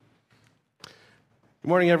Good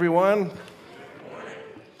morning, everyone.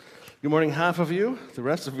 Good morning, half of you. The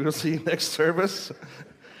rest of you will see you next service.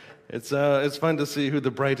 It's fun to see who the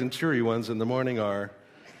bright and cheery ones in the morning are.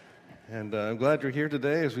 And I'm glad you're here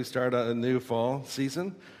today as we start a new fall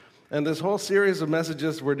season. And this whole series of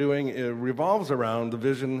messages we're doing revolves around the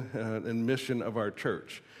vision and mission of our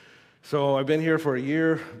church. So I've been here for a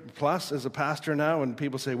year plus as a pastor now, and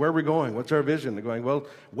people say, where are we going? What's our vision? They're going, well,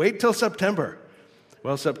 wait till September.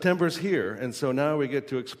 Well, September's here, and so now we get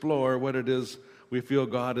to explore what it is we feel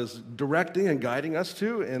God is directing and guiding us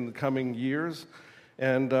to in the coming years.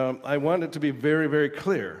 And I want it to be very, very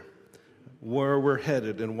clear where we're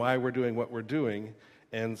headed and why we're doing what we're doing.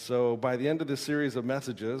 And so by the end of this series of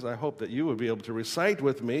messages, I hope that you will be able to recite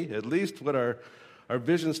with me at least what our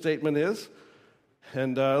vision statement is.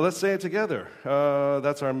 And let's say it together.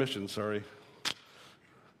 That's our mission, sorry.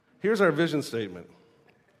 Here's our vision statement.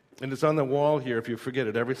 And it's on the wall here. If you forget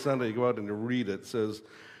it, every Sunday you go out and you read it. It says,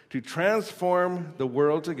 to transform the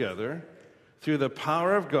world together through the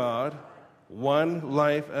power of God, one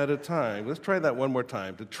life at a time. Let's try that one more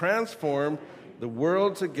time. To transform the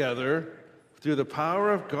world together through the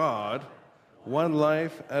power of God, one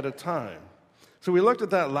life at a time. So we looked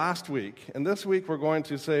at that last week, and this week we're going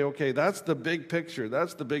to say, okay, that's the big picture,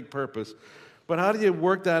 that's the big purpose. But how do you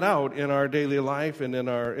work that out in our daily life and in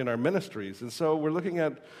our ministries? And so we're looking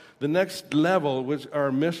at the next level, which are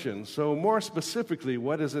our mission. So more specifically,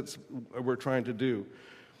 what is it we're trying to do?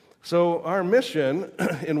 So our mission,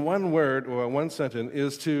 in one word or one sentence,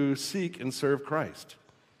 is to seek and serve Christ.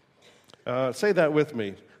 Say that with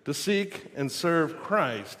me. To seek and serve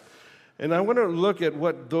Christ. And I want to look at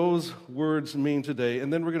what those words mean today,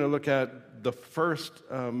 and then we're going to look at the first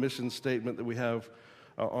mission statement that we have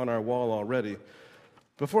on our wall already.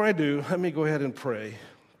 Before I do, let me go ahead and pray.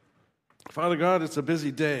 Father God, it's a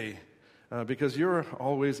busy day because you're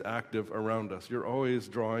always active around us. You're always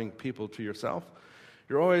drawing people to yourself.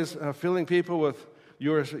 You're always filling people with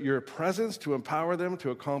your presence to empower them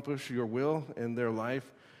to accomplish your will in their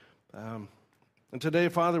life. And today,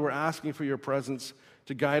 Father, we're asking for your presence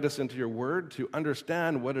to guide us into your word, to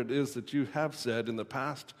understand what it is that you have said in the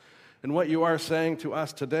past and what you are saying to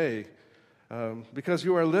us today. Because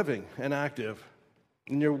you are living and active,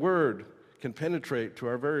 and your word can penetrate to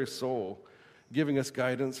our very soul, giving us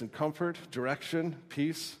guidance and comfort, direction,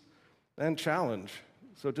 peace, and challenge.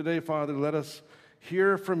 So today, Father, let us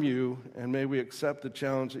hear from you, and may we accept the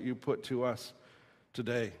challenge that you put to us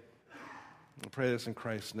today. I pray this in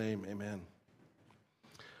Christ's name, amen.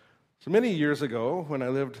 So many years ago, when I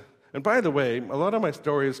lived, and by the way, a lot of my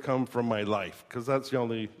stories come from my life, because that's the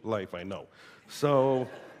only life I know. So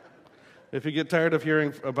if you get tired of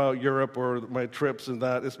hearing about Europe or my trips and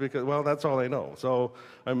that, it's because, well, that's all I know. So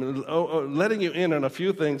I'm letting you in on a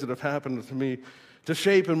few things that have happened to me to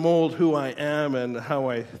shape and mold who I am and how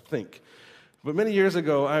I think. But many years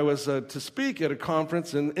ago, I was to speak at a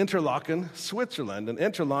conference in Interlaken, Switzerland. And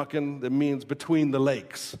Interlaken, that means between the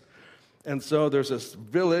lakes. And so there's this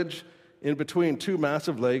village in between two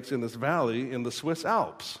massive lakes in this valley in the Swiss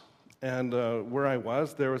Alps. And where I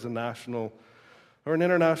was, there was an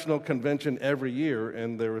international convention every year,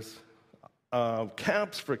 and there was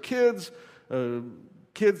camps for kids,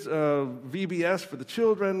 VBS for the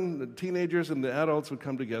children, the teenagers and the adults would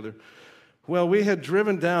come together. Well, we had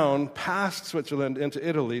driven down past Switzerland into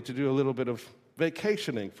Italy to do a little bit of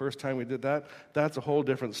vacationing. First time we did that, that's a whole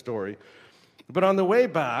different story. But on the way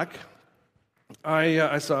back,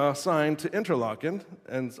 I saw a sign to Interlaken,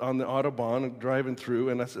 and on the Autobahn, driving through,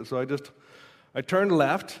 and I turned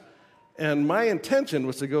left. And my intention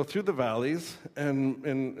was to go through the valleys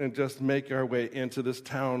and just make our way into this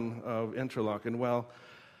town of Interlaken. Well,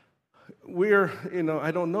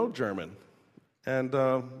 I don't know German. And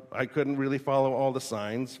I couldn't really follow all the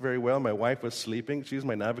signs very well. My wife was sleeping. She's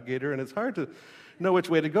my navigator. And it's hard to know which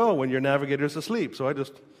way to go when your navigator's asleep. So I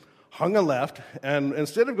just hung a left. And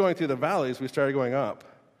instead of going through the valleys, we started going up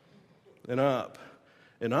and up.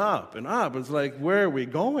 And up and up. It's like, where are we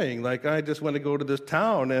going? Like, I just want to go to this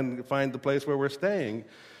town and find the place where we're staying.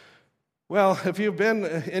 Well, if you've been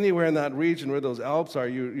anywhere in that region where those Alps are,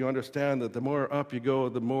 you understand that the more up you go,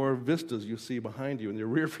 the more vistas you see behind you in your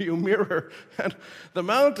rearview mirror. And the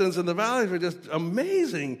mountains and the valleys are just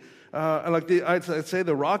amazing. I'd say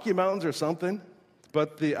the Rocky Mountains are something,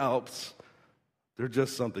 but the Alps, they're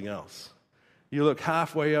just something else. You look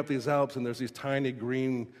halfway up these Alps, and there's these tiny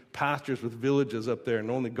green pastures with villages up there, and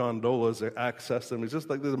only gondolas access them. It's just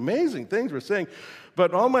like these amazing things we're seeing.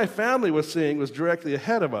 But all my family was seeing was directly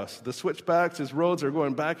ahead of us. The switchbacks, these roads are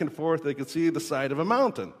going back and forth. They could see the side of a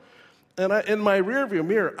mountain. And in my rearview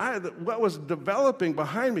mirror, what was developing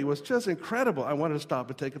behind me was just incredible. I wanted to stop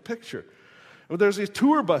and take a picture. Well, there's these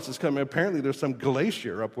tour buses coming. Apparently, there's some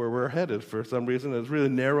glacier up where we're headed for some reason. There's really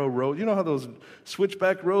narrow road. You know how those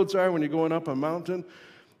switchback roads are when you're going up a mountain?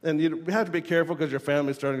 And you have to be careful because your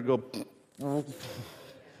family's starting to go,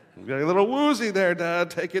 you got a little woozy there, Dad.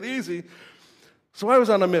 Take it easy. So I was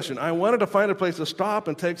on a mission. I wanted to find a place to stop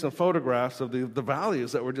and take some photographs of the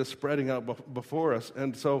valleys that were just spreading out before us.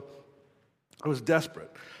 And so I was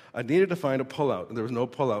desperate. I needed to find a pullout, and there was no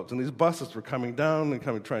pullouts. And these buses were coming down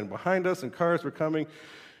and trying behind us, and cars were coming.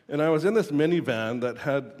 And I was in this minivan that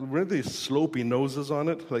had really slopey noses on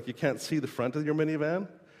it, like you can't see the front of your minivan.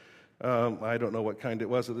 I don't know what kind it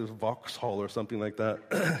was. It was Vauxhall or something like that.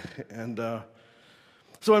 And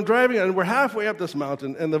so I'm driving, and we're halfway up this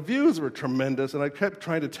mountain, and the views were tremendous. And I kept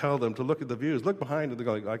trying to tell them to look at the views, look behind, and they're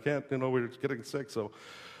going, I can't, we're getting sick. So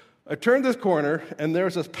I turned this corner, and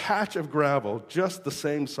there's this patch of gravel just the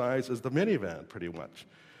same size as the minivan, pretty much.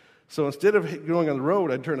 So instead of going on the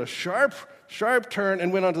road, I turned a sharp turn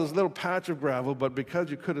and went onto this little patch of gravel, but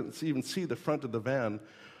because you couldn't even see the front of the van,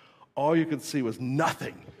 all you could see was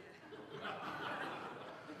nothing.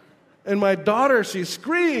 And my daughter, she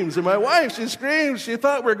screams, and my wife, she screams. She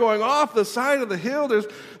thought we were going off the side of the hill.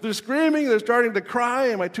 They're screaming, they're starting to cry,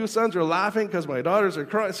 and my two sons are laughing because my daughters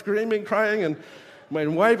are screaming, crying, and my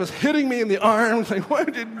wife is hitting me in the arms, like, why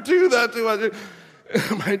did you do that to us?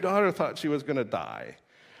 My daughter thought she was going to die.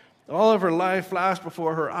 All of her life flashed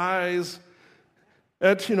before her eyes.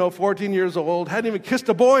 At, 14 years old, hadn't even kissed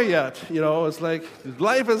a boy yet. It's like,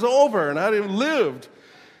 life is over, and I hadn't even lived.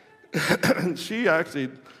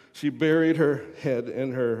 She buried her head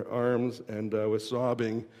in her arms and was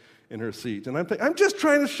sobbing in her seat. And I'm thinking, I'm just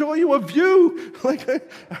trying to show you a view. Like, I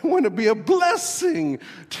want to be a blessing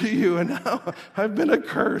to you, and now I've been a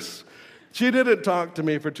curse. She didn't talk to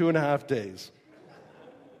me for 2.5 days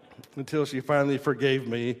until she finally forgave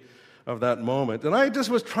me of that moment. And I just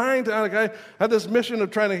was trying to, I had this mission of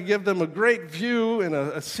trying to give them a great view and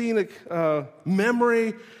a scenic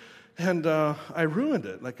memory, and I ruined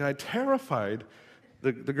it. Like, I terrified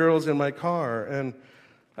the girls in my car. And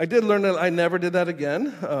I did learn that I never did that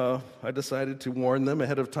again. I decided to warn them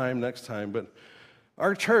ahead of time next time. But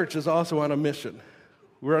our church is also on a mission.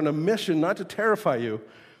 We're on a mission not to terrify you,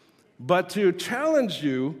 but to challenge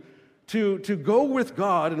you to go with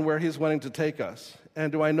God and where He's wanting to take us.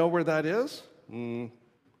 And do I know where that is?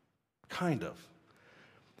 Kind of.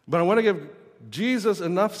 But I want to give Jesus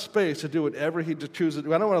enough space to do whatever He chooses to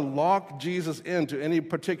do. I don't want to lock Jesus into any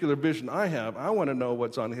particular vision I have. I want to know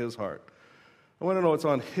what's on His heart. I want to know what's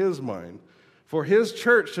on His mind for His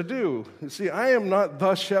church to do. You see, I am not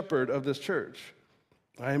the shepherd of this church.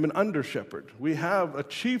 I am an under-shepherd. We have a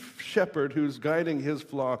chief shepherd who's guiding His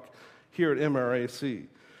flock here at MRAC.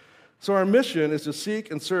 So our mission is to seek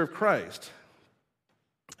and serve Christ.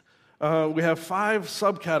 We have 5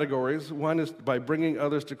 subcategories. One is by bringing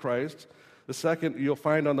others to Christ. The second, you'll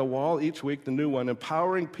find on the wall each week, the new one,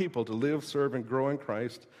 empowering people to live, serve, and grow in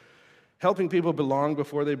Christ, helping people belong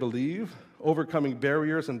before they believe, overcoming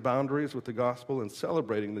barriers and boundaries with the gospel, and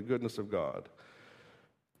celebrating the goodness of God.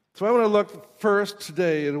 So I want to look first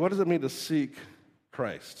today at what does it mean to seek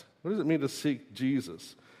Christ? What does it mean to seek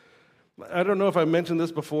Jesus? I don't know if I mentioned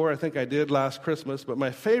this before. I think I did last Christmas, but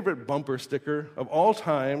my favorite bumper sticker of all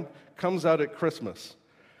time comes out at Christmas.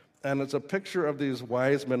 And it's a picture of these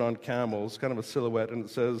wise men on camels, kind of a silhouette, and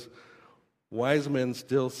it says, "Wise men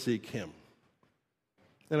still seek Him."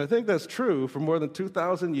 And I think that's true for more than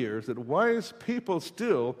 2,000 years, that wise people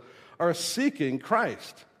still are seeking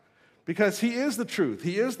Christ. Because He is the truth,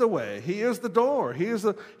 He is the way, He is the door, He is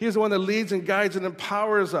the one that leads and guides and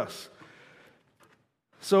empowers us.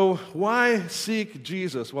 So why seek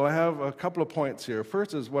Jesus? Well, I have a couple of points here.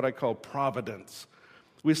 First is what I call providence.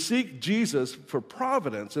 We seek Jesus for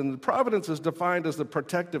providence, and providence is defined as the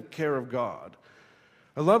protective care of God.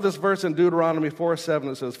 I love this verse in Deuteronomy 4:7.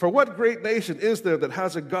 It says, "For what great nation is there that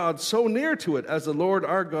has a God so near to it as the Lord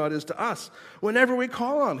our God is to us whenever we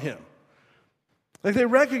call on Him?" Like, they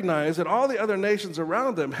recognize that all the other nations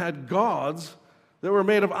around them had gods that were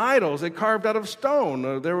made of idols. They carved out of stone,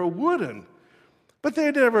 or they were wooden. But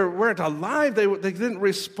they weren't alive. They didn't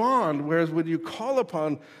respond. Whereas when you call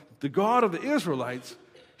upon the God of the Israelites,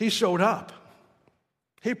 He showed up.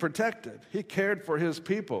 He protected. He cared for His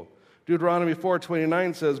people. Deuteronomy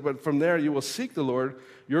 4:29 says, "But from there you will seek the Lord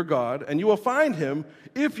your God, and you will find Him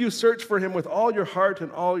if you search for Him with all your heart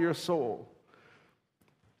and all your soul."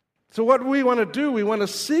 So what we want to do, we want to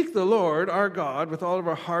seek the Lord our God with all of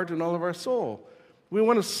our heart and all of our soul. We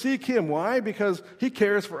want to seek Him. Why? Because He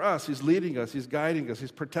cares for us. He's leading us. He's guiding us.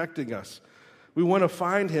 He's protecting us. We want to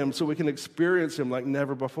find Him so we can experience Him like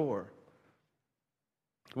never before.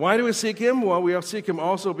 Why do we seek him? Well, we seek him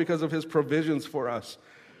also because of his provisions for us.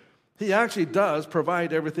 He actually does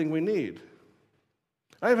provide everything we need.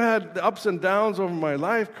 I've had ups and downs over my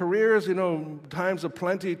life, careers, times of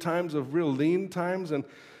plenty, times of real lean times, and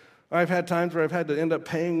I've had times where I've had to end up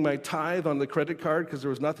paying my tithe on the credit card because there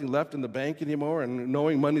was nothing left in the bank anymore, and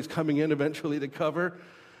knowing money's coming in eventually to cover.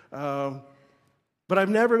 But I've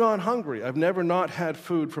never gone hungry. I've never not had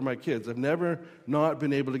food for my kids. I've never not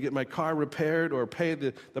been able to get my car repaired or pay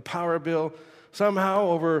the power bill. Somehow,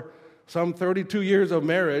 over some 32 years of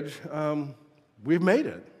marriage, we've made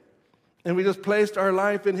it. And we just placed our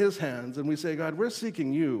life in his hands, and we say, God, we're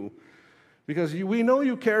seeking you because we know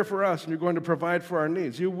you care for us and you're going to provide for our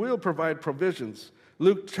needs. You will provide provisions.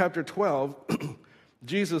 Luke chapter 12,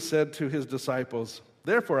 Jesus said to his disciples,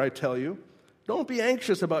 therefore I tell you, don't be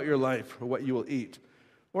anxious about your life or what you will eat,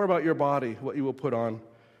 or about your body, what you will put on.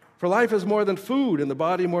 For life is more than food, and the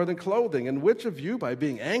body more than clothing. And which of you, by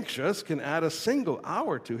being anxious, can add a single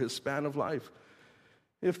hour to his span of life?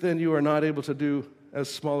 If then you are not able to do as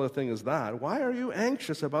small a thing as that, why are you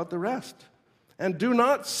anxious about the rest? And do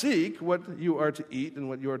not seek what you are to eat and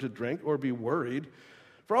what you are to drink, or be worried.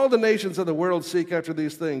 For all the nations of the world seek after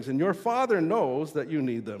these things, and your Father knows that you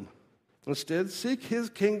need them. Instead, seek his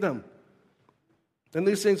kingdom. And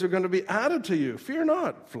these things are going to be added to you. Fear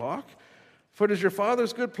not, flock. For it is your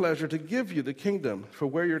Father's good pleasure to give you the kingdom. For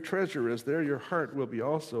where your treasure is, there your heart will be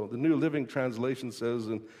also. The New Living Translation says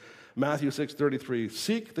in Matthew 6:33,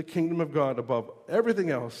 seek the kingdom of God above everything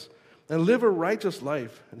else, and live a righteous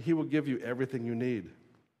life, and he will give you everything you need.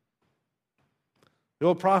 The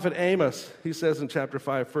old prophet Amos, he says in chapter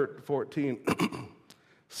 5:14,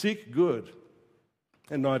 seek good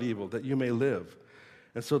and not evil, that you may live.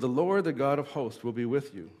 And so the Lord, the God of hosts, will be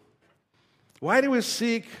with you. Why do we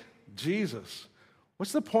seek Jesus?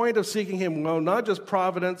 What's the point of seeking him? Well, not just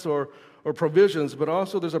providence or provisions, but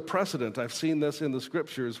also there's a precedent. I've seen this in the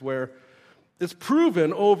scriptures where it's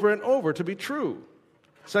proven over and over to be true.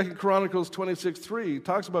 2 Chronicles 26:3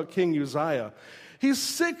 talks about King Uzziah. He's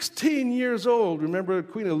 16 years old. Remember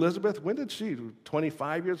Queen Elizabeth? When did she?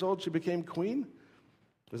 25 years old she became queen?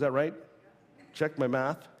 Is that right? Check my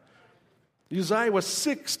math. Uzziah was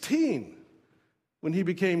 16 when he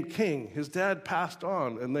became king. His dad passed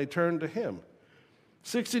on, and they turned to him.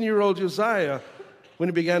 16-year-old Uzziah, when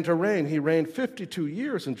he began to reign, he reigned 52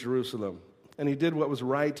 years in Jerusalem, and he did what was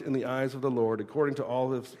right in the eyes of the Lord, according to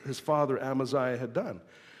all his father Amaziah had done.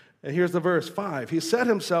 And here's the verse 5. He set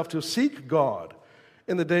himself to seek God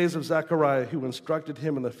in the days of Zechariah, who instructed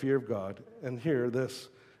him in the fear of God. And hear this.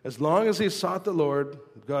 As long as he sought the Lord,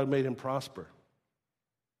 God made him prosper.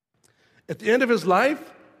 At the end of his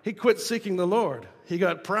life, he quit seeking the Lord. He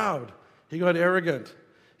got proud. He got arrogant.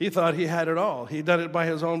 He thought he had it all. He'd done it by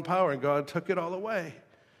his own power, and God took it all away.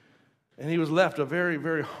 And he was left a very,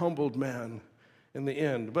 very humbled man in the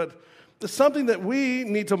end. But it's something that we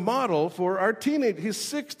need to model for our teenage. He's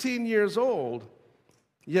 16 years old,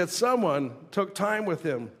 yet someone took time with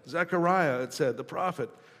him. Zechariah, it said, the prophet,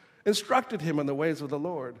 instructed him in the ways of the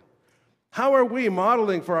Lord. How are we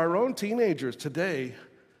modeling for our own teenagers today,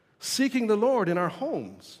 seeking the Lord in our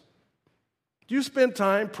homes? Do you spend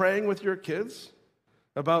time praying with your kids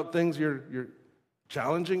about things you're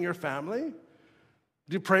challenging your family?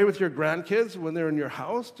 Do you pray with your grandkids when they're in your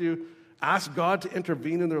house? Do you ask God to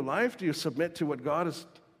intervene in their life? Do you submit to what God is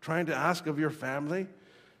trying to ask of your family?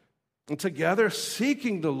 And together,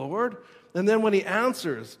 seeking the Lord, and then when he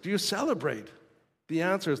answers, do you celebrate the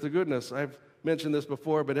answers, the goodness? I've mentioned this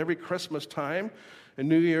before, but every Christmas time, and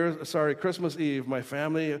Christmas Eve, my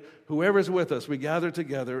family, whoever's with us, we gather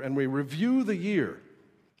together and we review the year.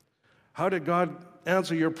 How did God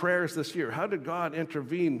answer your prayers this year? How did God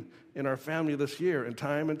intervene in our family this year? And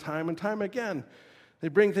time again, they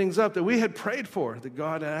bring things up that we had prayed for, that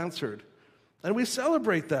God answered. And we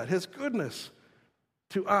celebrate that, his goodness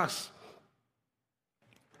to us.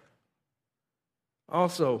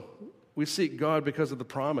 Also, we seek God because of the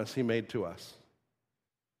promise he made to us.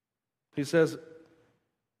 He says,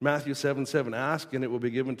 Matthew 7:7, ask and it will be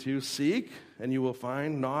given to you. Seek and you will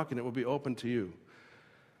find. Knock and it will be open to you.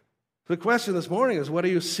 The question this morning is, what are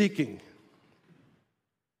you seeking?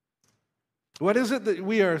 What is it that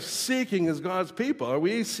we are seeking as God's people? Are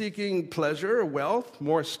we seeking pleasure, wealth,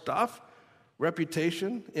 more stuff,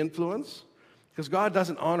 reputation, influence? Because God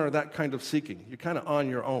doesn't honor that kind of seeking. You're kind of on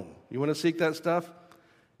your own. You want to seek that stuff?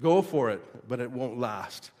 Go for it, but it won't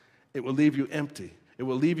last. It will leave you empty. It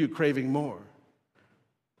will leave you craving more.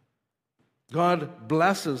 God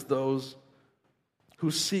blesses those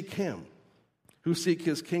who seek him, who seek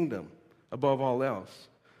his kingdom above all else.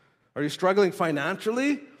 Are you struggling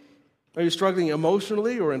financially? Are you struggling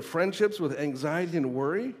emotionally or in friendships with anxiety and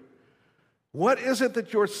worry? What is it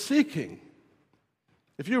that you're seeking?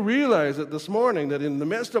 If you realize that this morning that in the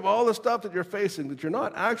midst of all the stuff that you're facing, that you're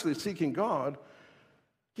not actually seeking God,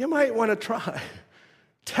 you might want to try.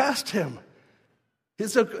 Test Him.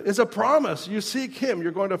 It's a promise. You seek Him,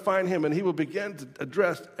 you're going to find Him, and He will begin to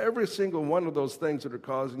address every single one of those things that are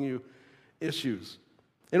causing you issues.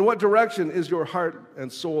 In what direction is your heart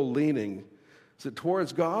and soul leaning? Is it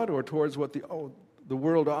towards God or towards what the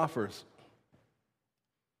world offers?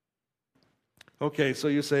 Okay, so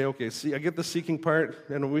you say, okay, see, I get the seeking part,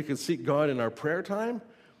 and we can seek God in our prayer time.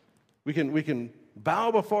 We can bow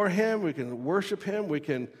before Him. We can worship Him. We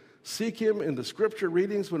can seek Him in the scripture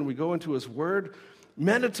readings when we go into His Word,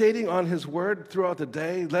 meditating on His Word throughout the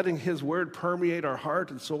day, letting His Word permeate our heart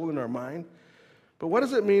and soul and our mind. But what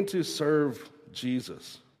does it mean to serve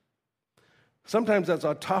Jesus? Sometimes that's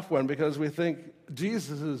a tough one because we think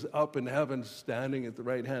Jesus is up in heaven standing at the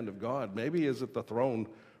right hand of God. Maybe He is at the throne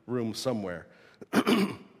room somewhere.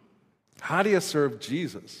 How do you serve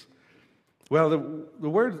Jesus? Well, the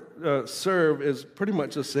word serve is pretty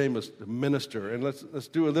much the same as minister. And let's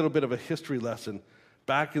do a little bit of a history lesson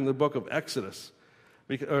back in the book of Exodus.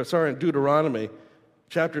 In Deuteronomy,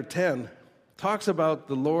 chapter 10, talks about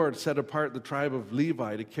the Lord set apart the tribe of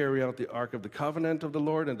Levi to carry out the Ark of the Covenant of the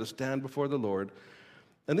Lord and to stand before the Lord.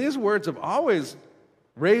 And these words have always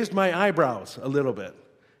raised my eyebrows a little bit.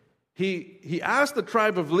 He asked the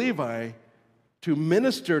tribe of Levi to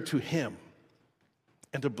minister to Him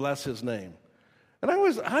and to bless His name. And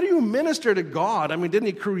how do you minister to God? I mean, didn't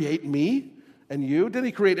He create me and you? Didn't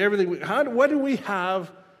He create everything? What do we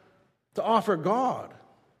have to offer God?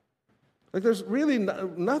 Like, there's really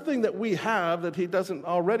nothing that we have that He doesn't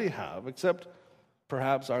already have, except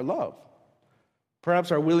perhaps our love.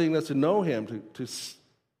 Perhaps our willingness to know Him, to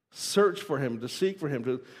search for Him, to seek for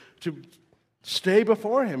Him, to stay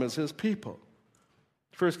before Him as His people.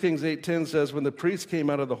 1 Kings 8:10 says, when the priests came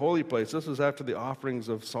out of the holy place, this was after the offerings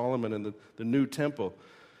of Solomon and the new temple,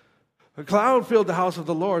 a cloud filled the house of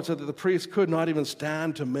the Lord so that the priests could not even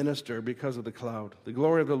stand to minister because of the cloud. The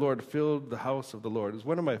glory of the Lord filled the house of the Lord. It's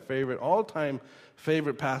one of my all-time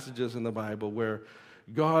favorite passages in the Bible where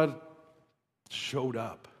God showed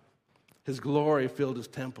up. His glory filled His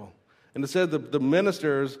temple. And it said the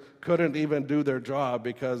ministers couldn't even do their job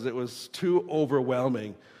because it was too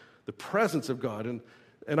overwhelming, the presence of God.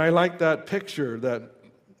 And I like that picture that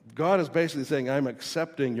God is basically saying, I'm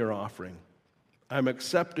accepting your offering. I'm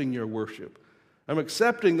accepting your worship. I'm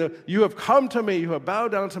accepting that you have come to me, you have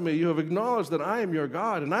bowed down to me, you have acknowledged that I am your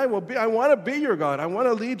God, and I want to be your God. I want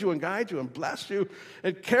to lead you and guide you and bless you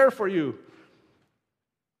and care for you.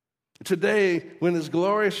 Today, when His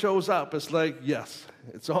glory shows up, it's like, yes,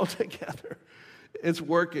 it's all together. It's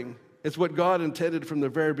working. It's what God intended from the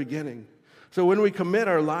very beginning. So when we commit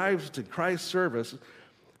our lives to Christ's service,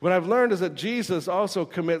 what I've learned is that Jesus also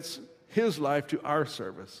commits His life to our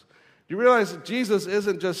service. You realize that Jesus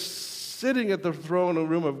isn't just sitting at the throne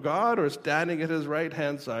room of God or standing at His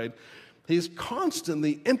right-hand side. He's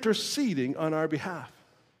constantly interceding on our behalf.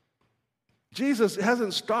 Jesus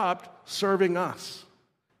hasn't stopped serving us.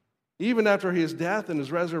 Even after His death and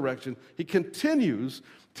His resurrection, He continues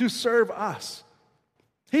to serve us.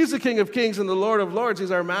 He's the King of Kings and the Lord of Lords.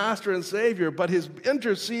 He's our Master and Savior, but He's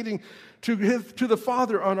interceding to the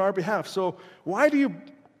Father on our behalf. So why do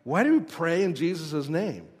we pray in Jesus'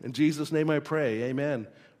 name? In Jesus' name I pray, amen.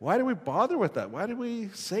 Why do we bother with that? Why do we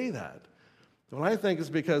say that? Well, I think it's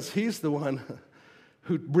because He's the one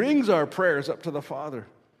who brings our prayers up to the Father.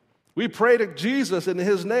 We pray to Jesus in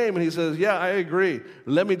His name, and He says, yeah, I agree.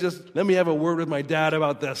 Let me have a word with my dad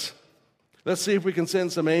about this. Let's see if we can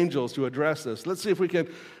send some angels to address this. Let's see if we can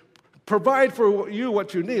provide for you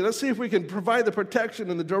what you need. Let's see if we can provide the protection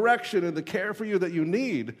and the direction and the care for you that you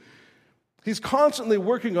need. He's constantly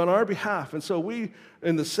working on our behalf, and so we,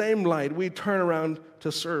 in the same light, we turn around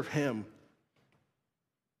to serve Him.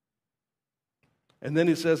 And then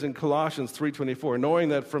he says in Colossians 3:24, knowing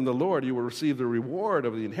that from the Lord you will receive the reward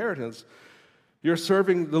of the inheritance, you're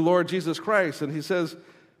serving the Lord Jesus Christ. And he says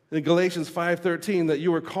in Galatians 5:13 that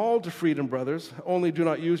you were called to freedom, brothers, only do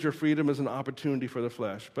not use your freedom as an opportunity for the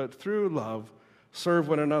flesh, but through love serve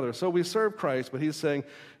one another. So we serve Christ, but he's saying,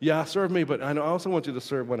 yeah, serve me, but I also want you to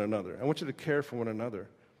serve one another. I want you to care for one another.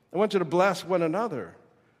 I want you to bless one another.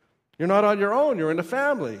 You're not on your own. You're in a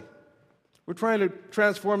family. We're trying to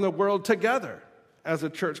transform the world together as a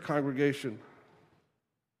church congregation.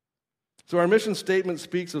 So our mission statement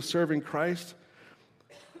speaks of serving Christ.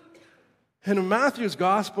 And in Matthew's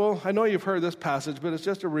gospel, I know you've heard this passage, but it's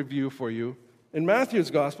just a review for you. In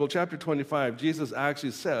Matthew's gospel, chapter 25, Jesus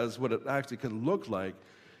actually says what it actually can look like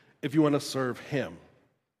if you want to serve him.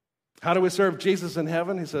 How do we serve Jesus in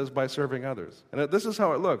heaven? He says, by serving others. And this is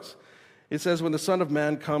how it looks. It says, when the Son of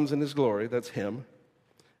Man comes in his glory, that's him,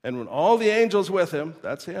 and when all the angels with him,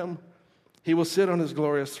 that's him, he will sit on his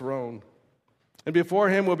glorious throne. And before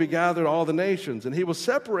him will be gathered all the nations, and he will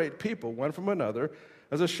separate people one from another,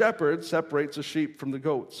 as a shepherd separates the sheep from the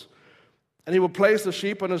goats. And he will place the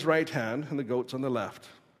sheep on his right hand and the goats on the left.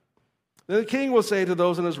 Then the king will say to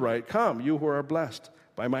those on his right, come, you who are blessed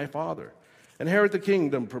by my Father, inherit the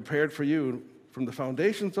kingdom prepared for you from the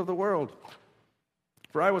foundations of the world.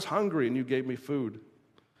 For I was hungry, and you gave me food.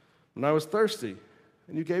 And I was thirsty,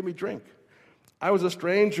 and you gave me drink. I was a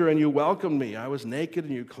stranger, and you welcomed me. I was naked,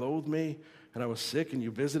 and you clothed me. And I was sick, and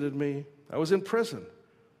you visited me. I was in prison,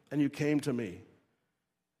 and you came to me.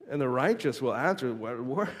 And the righteous will answer,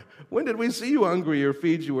 when did we see you hungry, or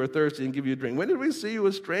feed you, or thirsty, and give you drink? When did we see you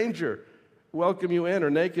a stranger, welcome you in, or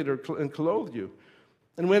naked, and clothe you?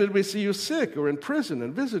 And when did we see you sick, or in prison,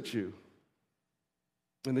 and visit you?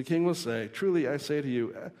 And the king will say, truly I say to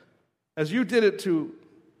you, as you did it to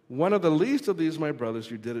one of the least of these my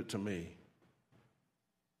brothers, you did it to me.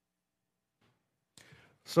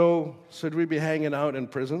 So, should we be hanging out in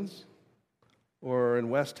prisons or in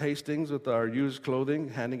West Hastings with our used clothing,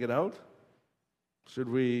 handing it out? Should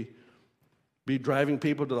we be driving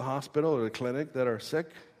people to the hospital or the clinic that are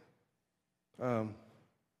sick?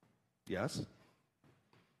 Yes.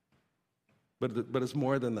 But it's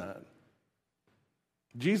more than that.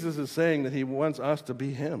 Jesus is saying that he wants us to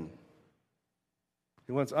be him.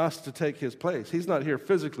 He wants us to take his place. He's not here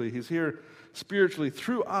physically. He's here spiritually.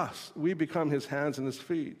 Through us, we become his hands and his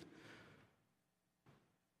feet.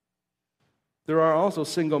 There are also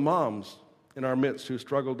single moms in our midst who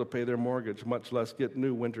struggle to pay their mortgage, much less get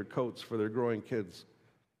new winter coats for their growing kids.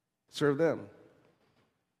 Serve them.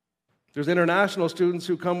 There's international students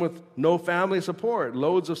who come with no family support,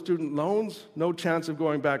 loads of student loans, no chance of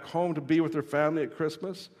going back home to be with their family at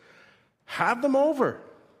Christmas. Have them over.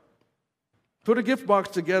 Put a gift box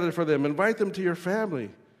together for them. Invite them to your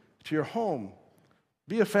family, to your home.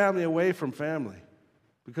 Be a family away from family,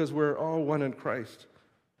 because we're all one in Christ.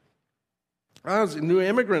 I was new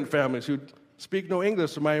immigrant families who speak no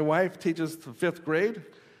English. So my wife teaches the 5th grade,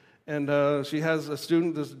 and she has a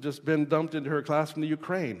student that's just been dumped into her class from the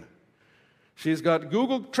Ukraine. She's got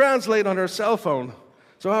Google Translate on her cell phone.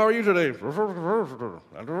 So how are you today?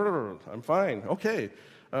 I'm fine. Okay.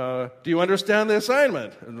 Do you understand the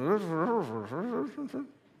assignment?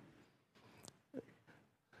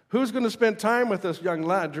 Who's going to spend time with this young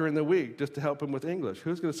lad during the week just to help him with English?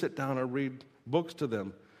 Who's going to sit down and read books to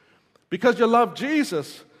them? Because you love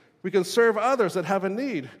Jesus, we can serve others that have a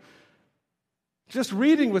need. Just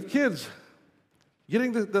reading with kids,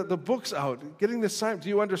 getting the books out, getting the sign. Do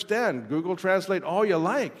you understand? Google Translate all you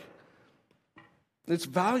like. It's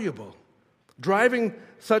valuable. Driving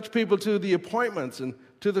such people to the appointments and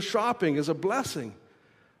to the shopping is a blessing.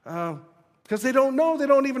 Because they don't know, they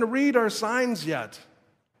don't even read our signs yet.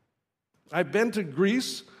 I've been to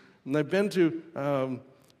Greece, and I've been to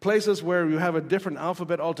places where you have a different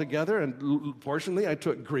alphabet altogether, and fortunately I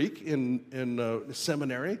took Greek in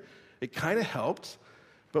seminary. It kind of helped.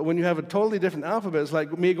 But when you have a totally different alphabet, it's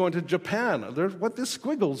like me going to Japan. What the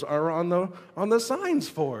squiggles are on the signs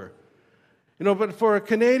for. You know, but for a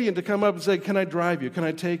Canadian to come up and say, can I drive you? Can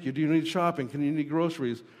I take you? Do you need shopping? Can you need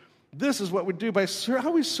groceries? This is what we do by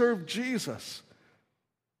how we serve Jesus.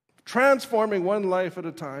 Transforming one life at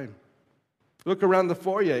a time. Look around the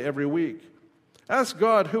foyer every week. Ask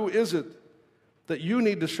God, who is it that you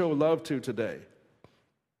need to show love to today?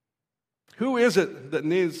 Who is it that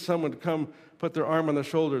needs someone to come put their arm on their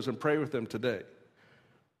shoulders and pray with them today?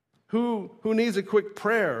 Who needs a quick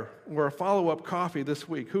prayer or a follow-up coffee this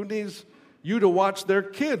week? Who needs you to watch their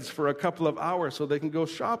kids for a couple of hours so they can go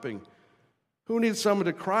shopping? Who needs someone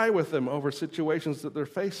to cry with them over situations that they're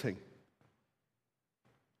facing?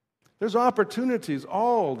 There's opportunities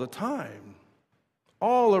all the time,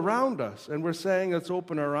 all around us, and we're saying let's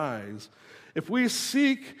open our eyes. If we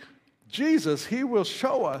seek Jesus, he will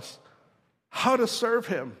show us how to serve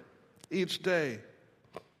him each day.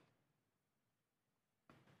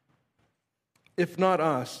 If not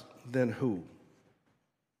us, then who?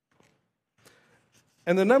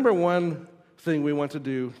 And the number one thing we want to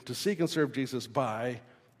do to seek and serve Jesus by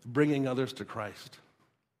bringing others to Christ.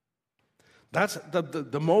 That's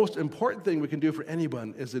the most important thing we can do for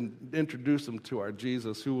anyone is introduce them to our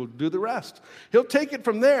Jesus, who will do the rest. He'll take it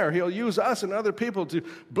from there. He'll use us and other people to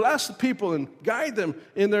bless the people and guide them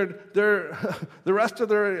in their the rest of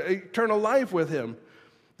their eternal life with him.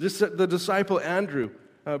 The disciple Andrew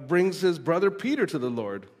brings his brother Peter to the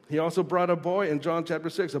Lord. He also brought a boy in John chapter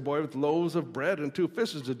 6, a boy with loaves of bread and 2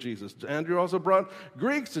 fishes to Jesus. Andrew also brought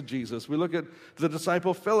Greeks to Jesus. We look at the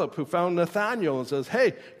disciple Philip, who found Nathanael and says,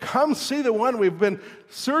 hey, come see the one we've been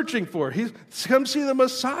searching for. Come see the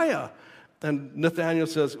Messiah. And Nathanael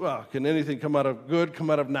says, well, can anything come out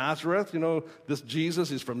of Nazareth? You know, this Jesus,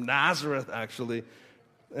 he's from Nazareth, actually.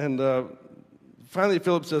 And finally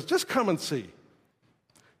Philip says, just come and see.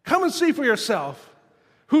 Come and see for yourself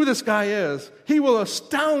who this guy is. He will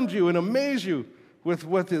astound you and amaze you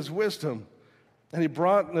with his wisdom. And he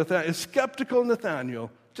brought a skeptical Nathanael,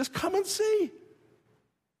 just come and see.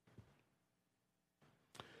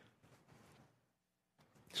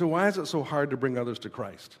 So why is it so hard to bring others to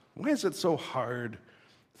Christ? Why is it so hard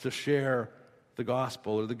to share the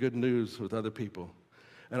gospel or the good news with other people?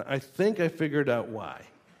 And I think I figured out why.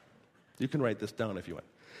 You can write this down if you want.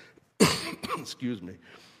 Excuse me.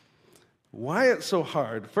 Why it's so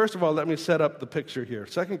hard? First of all, let me set up the picture here.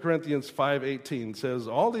 2 Corinthians 5:18 says,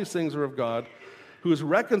 all these things are of God, who has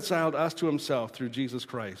reconciled us to himself through Jesus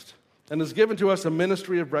Christ, and has given to us a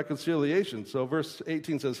ministry of reconciliation. So verse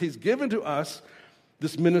 18 says, he's given to us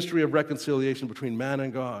this ministry of reconciliation between man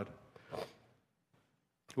and God.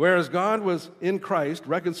 Whereas God was in Christ,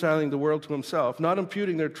 reconciling the world to himself, not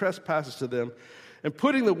imputing their trespasses to them, and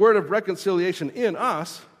putting the word of reconciliation in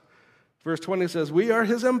us. Verse 20 says, we are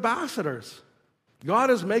his ambassadors.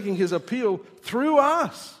 God is making his appeal through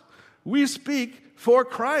us. We speak for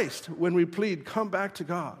Christ when we plead, come back to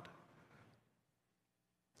God.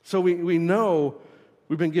 So we know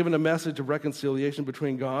we've been given a message of reconciliation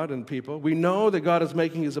between God and people. We know that God is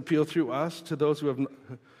making his appeal through us to those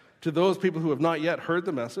people who have not yet heard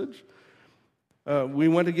the message. We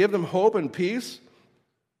want to give them hope and peace.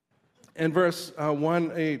 In verse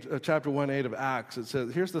 1:8, chapter 1:8 of Acts, it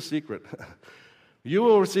says, here's the secret. You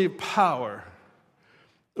will receive power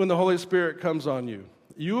when the Holy Spirit comes on you.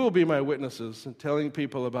 You will be my witnesses, telling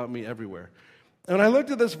people about me everywhere. And I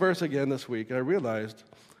looked at this verse again this week, and I realized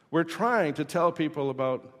we're trying to tell people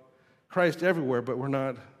about Christ everywhere, but we're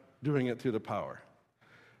not doing it through the power.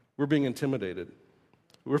 We're being intimidated.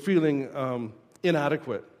 We're feeling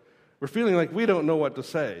inadequate. We're feeling like we don't know what to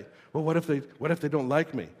say. Well, what if they don't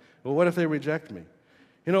like me? Well, what if they reject me?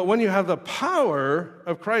 You know, when you have the power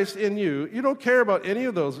of Christ in you, you don't care about any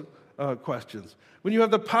of those questions. When you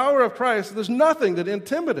have the power of Christ, there's nothing that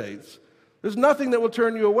intimidates. There's nothing that will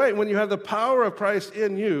turn you away. When you have the power of Christ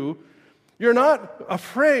in you, you're not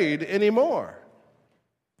afraid anymore.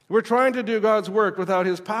 We're trying to do God's work without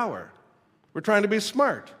his power. We're trying to be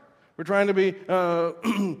smart. We're trying to be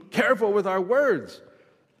careful with our words.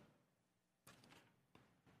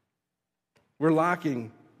 We're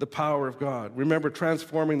lacking the power of God. Remember,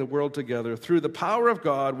 transforming the world together through the power of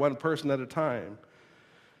God, one person at a time.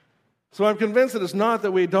 So I'm convinced that it's not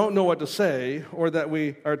that we don't know what to say, or that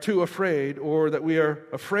we are too afraid, or that we are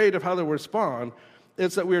afraid of how to respond.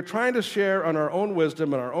 It's that we are trying to share on our own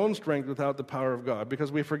wisdom and our own strength without the power of God,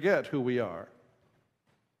 because we forget who we are.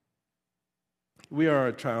 We are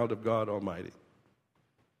a child of God Almighty.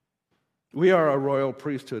 We are a royal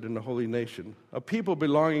priesthood in a holy nation, a people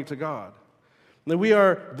belonging to God. And we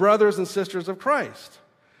are brothers and sisters of Christ.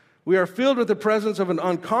 We are filled with the presence of an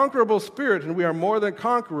unconquerable spirit, and we are more than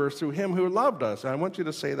conquerors through him who loved us. And I want you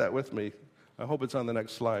to say that with me. I hope it's on the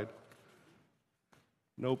next slide.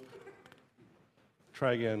 Nope.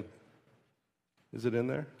 Try again. Is it in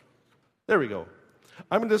there? There we go.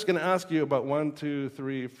 I'm just going to ask you about 1, 2,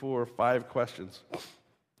 3, 4, 5 questions.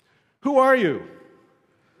 Who are you?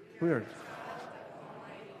 Weird.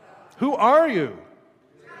 Who are you?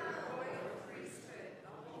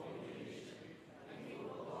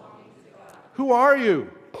 Who are you?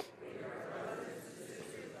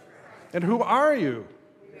 And who are you?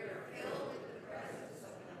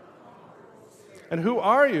 And who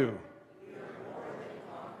are you?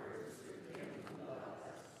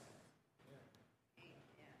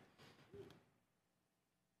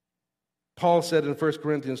 Paul said in 1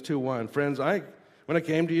 Corinthians 2:1, friends, when I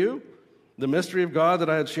came to you, the mystery of God that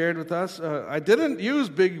I had shared with us, I didn't use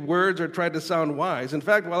big words or try to sound wise. In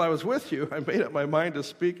fact, while I was with you, I made up my mind to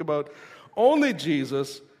speak about only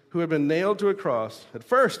Jesus who had been nailed to a cross. At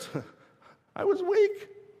first, I was weak,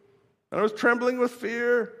 and I was trembling with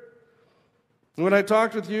fear. And when I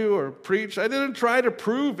talked with you or preached, I didn't try to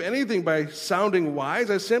prove anything by sounding wise.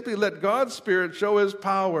 I simply let God's Spirit show his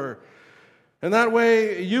power. And that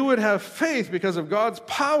way, you would have faith because of God's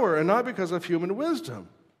power and not because of human wisdom.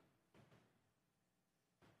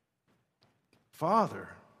 Father,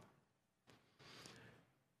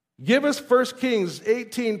 give us 1 Kings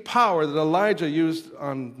 18 power that Elijah used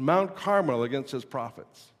on Mount Carmel against his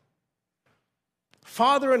prophets.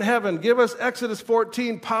 Father in heaven, give us Exodus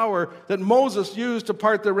 14 power that Moses used to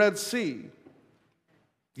part the Red Sea.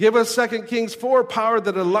 Give us 2 Kings 4 power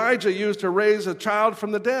that Elijah used to raise a child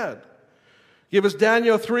from the dead. Give us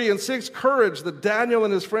Daniel 3 and 6 courage that Daniel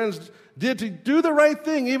and his friends did to do the right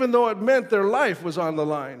thing even though it meant their life was on the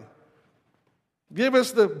line. Give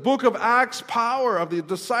us the book of Acts power of the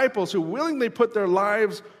disciples who willingly put their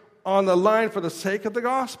lives on the line for the sake of the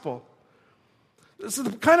gospel. This is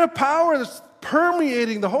the kind of power that's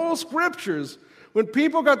permeating the whole scriptures. When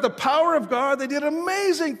people got the power of God, they did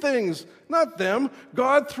amazing things. Not them,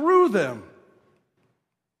 God through them.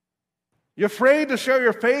 You afraid to share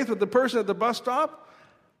your faith with the person at the bus stop?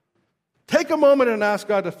 Take a moment and ask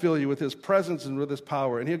God to fill you with His presence and with His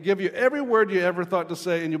power. And He'll give you every word you ever thought to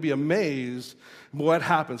say, and you'll be amazed what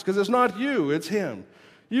happens. Because it's not you, it's Him.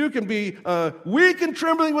 You can be weak and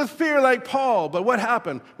trembling with fear like Paul, but what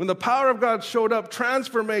happened? When the power of God showed up,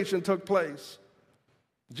 transformation took place.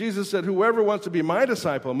 Jesus said, whoever wants to be my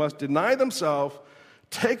disciple must deny themselves,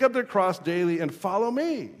 take up their cross daily, and follow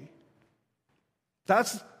me.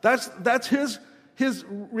 That's his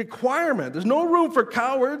requirement. There's no room for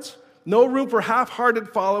cowards, no room for half-hearted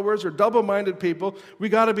followers or double-minded people. We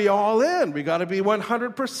got to be all in. We got to be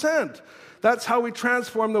 100%. That's how we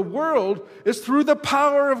transform the world, is through the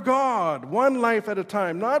power of God, one life at a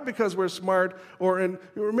time, not because we're smart or in.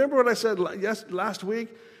 You remember what I said last week?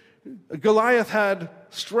 Goliath had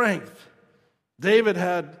strength. David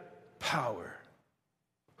had power.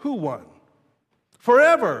 Who won?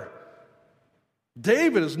 Forever.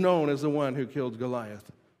 David is known as the one who killed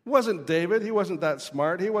Goliath. It wasn't David. He wasn't that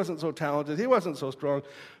smart. He wasn't so talented. He wasn't so strong.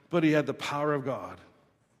 But he had the power of God.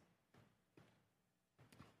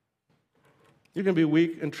 You can be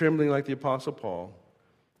weak and trembling like the Apostle Paul,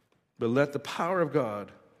 but let the power of God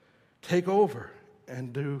take over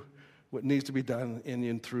and do what needs to be done in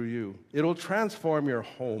and through you. It'll transform your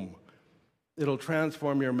home. It'll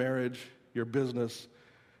transform your marriage, your business,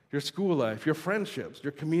 your school life, your friendships,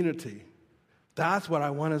 your community. That's what I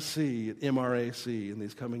want to see at MRAC in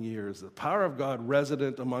these coming years. The power of God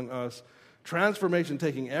resident among us, transformation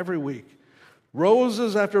taking every week.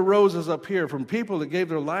 Roses after roses up here from people that gave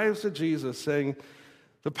their lives to Jesus, saying,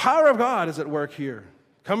 the power of God is at work here.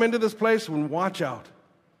 Come into this place and watch out.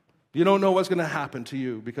 You don't know what's going to happen to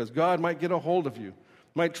you because God might get a hold of you,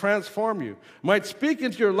 might transform you, might speak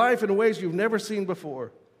into your life in ways you've never seen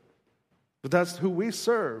before. But that's who we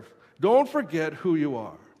serve. Don't forget who you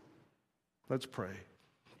are. Let's pray.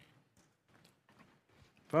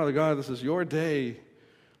 Father God, this is your day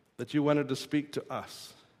that you wanted to speak to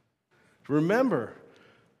us. Remember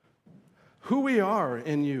who we are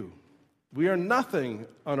in you. We are nothing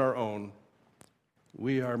on our own.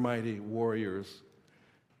 We are mighty warriors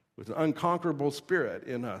with an unconquerable spirit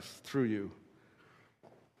in us through you.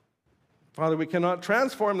 Father, we cannot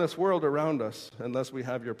transform this world around us unless we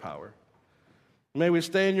have your power. May we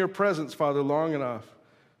stay in your presence, Father, long enough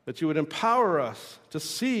that you would empower us to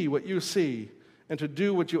see what you see and to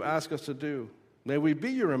do what you ask us to do. May we be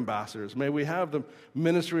your ambassadors. May we have the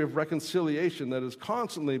ministry of reconciliation that is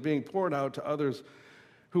constantly being poured out to others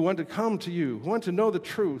who want to come to you, who want to know the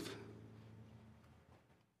truth,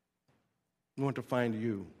 who want to find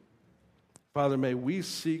you. Father, may we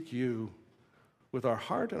seek you with our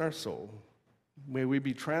heart and our soul. May we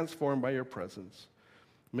be transformed by your presence.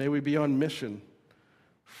 May we be on mission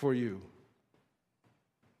for you.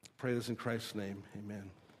 Pray this in Christ's name. Amen.